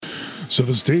So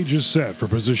the stage is set for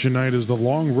position night as the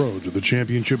long road to the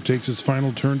championship takes its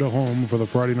final turn to home for the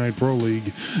Friday Night Pro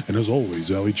League. And as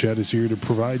always, Alley Chat is here to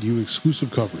provide you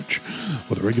exclusive coverage.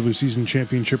 While the regular season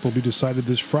championship will be decided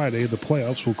this Friday, the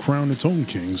playoffs will crown its own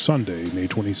king Sunday, May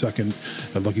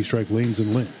 22nd at Lucky Strike Lanes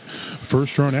in Lynn.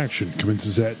 First round action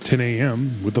commences at 10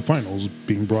 a.m. with the finals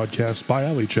being broadcast by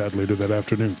Alley Chat later that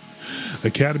afternoon.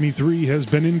 Academy 3 has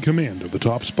been in command of the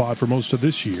top spot for most of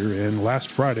this year, and last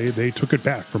Friday they took it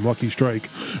back from Lucky Strike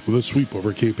with a sweep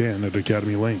over Cape Ann at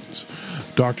Academy Lanes.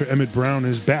 Dr. Emmett Brown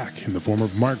is back in the form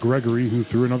of Mark Gregory, who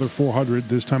threw another 400,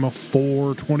 this time a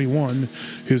 421,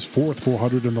 his fourth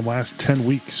 400 in the last 10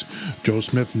 weeks. Joe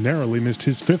Smith narrowly missed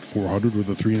his fifth 400 with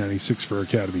a 396 for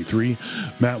Academy 3.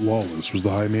 Matt Lawless was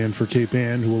the high man for Cape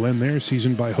Ann, who will end their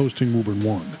season by hosting Woburn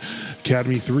 1.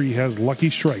 Academy 3 has Lucky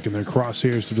Strike in their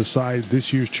crosshairs to decide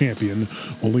this year's champion.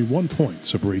 Only 1 point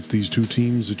separates these two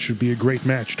teams. It should be a great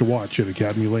match to watch at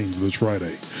Academy Lanes this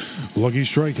Friday. Lucky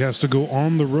Strike has to go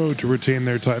on the road to retain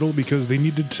their title because they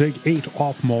needed to take 8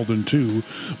 off Malden 2,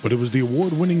 but it was the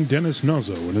award-winning Dennis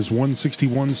Nuzzo and his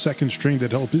 161 second string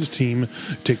that helped his team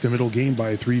take the middle game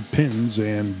by 3 pins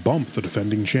and bump the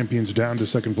defending champions down to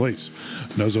second place.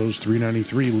 Nuzzo's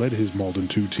 393 led his Malden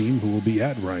 2 team, who will be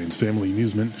at Ryan's Family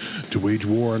Amusement, to wage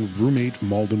war on roommate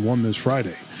Malden 1 this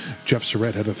Friday. Jeff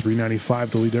Surratt had a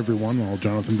 395 to lead everyone, while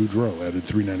Jonathan Boudreau added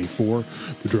 394.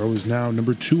 Boudreau is now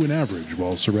number 2 in average,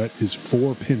 while Surratt is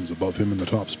 4 pins above him in the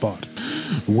top spot.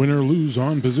 Win or lose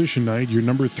on position night, your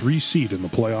number 3 seed in the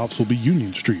playoffs will be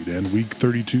Union Street, and Week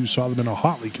 32 saw them in a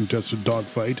hotly contested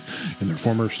dogfight in their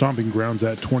former stomping grounds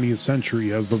at 20th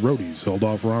Century as the Roadies held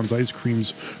off Ron's Ice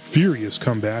Cream's furious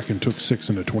comeback and took 6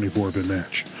 in a 24-pin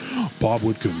match. Bob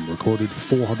Whitcomb recorded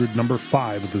 400 number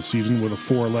 5 of the season with a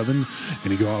 411,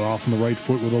 and he got off on the right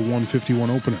foot with a 151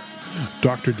 opener.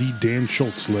 Dr. D. Dan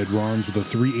Schultz led Ron's with a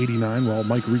 389, while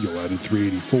Mike Riegel added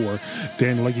 384.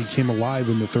 Dan Legge came alive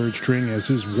in the third string as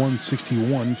his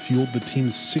 161 fueled the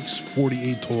team's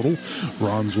 648 total.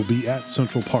 Ron's will be at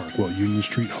Central Park, while Union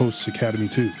Street hosts Academy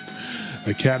 2.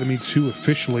 Academy 2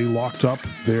 officially locked up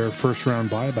their first-round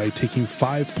bye by taking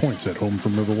 5 points at home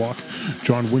from Riverwalk.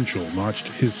 John Winchell notched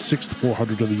his 6th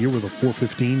 400 of the year with a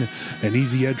 415, and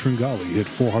Easy Ed Tringali hit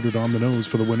 400 on the nose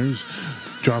for the winners.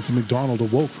 Jonathan McDonald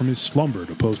awoke from his slumber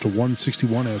to post a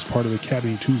 161 as part of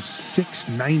Academy 2's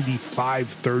 695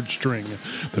 third string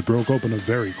that broke open a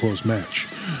very close match.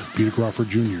 Peter Crawford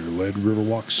Jr. led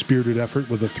Riverwalk's spirited effort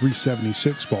with a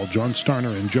 376, while John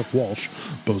Starner and Jeff Walsh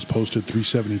both posted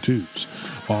 372s.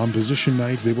 On position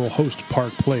night, they will host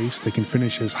Park Place. They can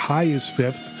finish as high as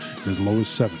 5th and as low as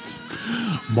 7th.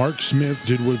 Mark Smith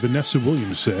did what Vanessa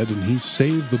Williams said, and he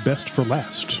saved the best for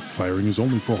last, firing his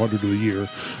only 400 of the year,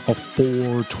 a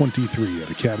 423 at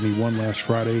Academy 1 last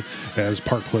Friday as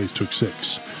Park Place took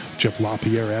 6. Jeff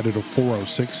LaPierre added a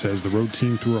 406 as the road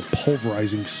team threw a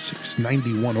pulverizing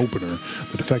 691 opener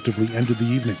that effectively ended the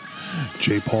evening.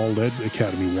 Jay Paul led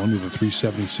Academy 1 with a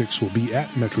 376, will be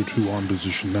at Metro 2 on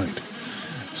position night.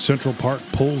 Central Park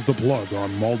pulls the plug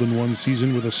on Malden 1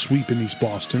 season with a sweep in East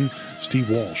Boston. Steve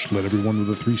Walsh led everyone with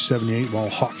a 378, while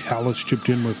Hawk Hallis chipped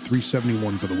in with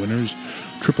 371 for the winners.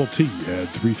 Triple T had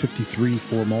 353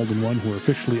 for Malden 1, who are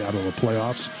officially out of the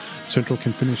playoffs. Central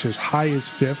can finish as high as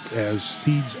 5th as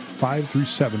seeds 5 through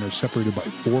 7 are separated by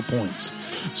 4 points.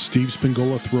 Steve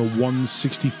Spingola threw a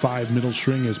 165 middle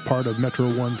string as part of Metro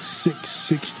 1's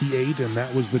 668, and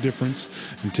that was the difference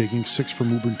in taking 6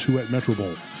 from Woburn 2 at Metro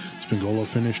Bowl. Spingola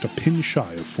finished a pin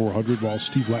shy of 400, while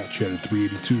Steve Latch added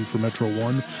 382 for Metro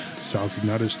 1. Sal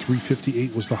Cognatus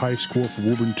 358 was the high score for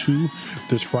Woburn 2.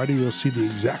 This Friday, you'll see the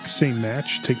exact same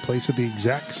match take place at the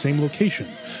exact same location,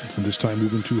 and this time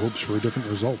Woburn 2 hopes for a different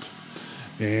result.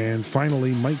 And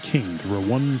finally, Mike King threw a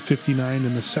 159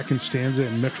 in the second stanza,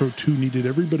 and Metro 2 needed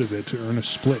every bit of it to earn a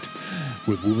split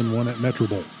with Woburn 1 at Metro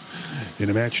Bowl. In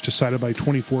a match decided by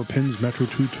 24 pins, Metro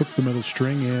 2 took the middle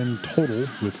string and total,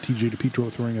 with TJ DePietro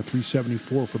throwing a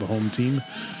 374 for the home team.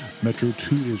 Metro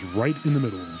 2 is right in the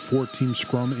middle of a 4-team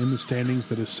scrum in the standings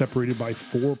that is separated by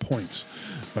 4 points.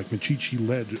 Mike Machichi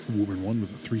led Woburn 1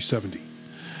 with a 370.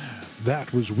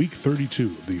 That was Week 32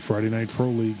 of the Friday Night Pro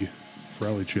League. For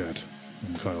Alley Chat,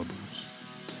 I'm Kyle Booz.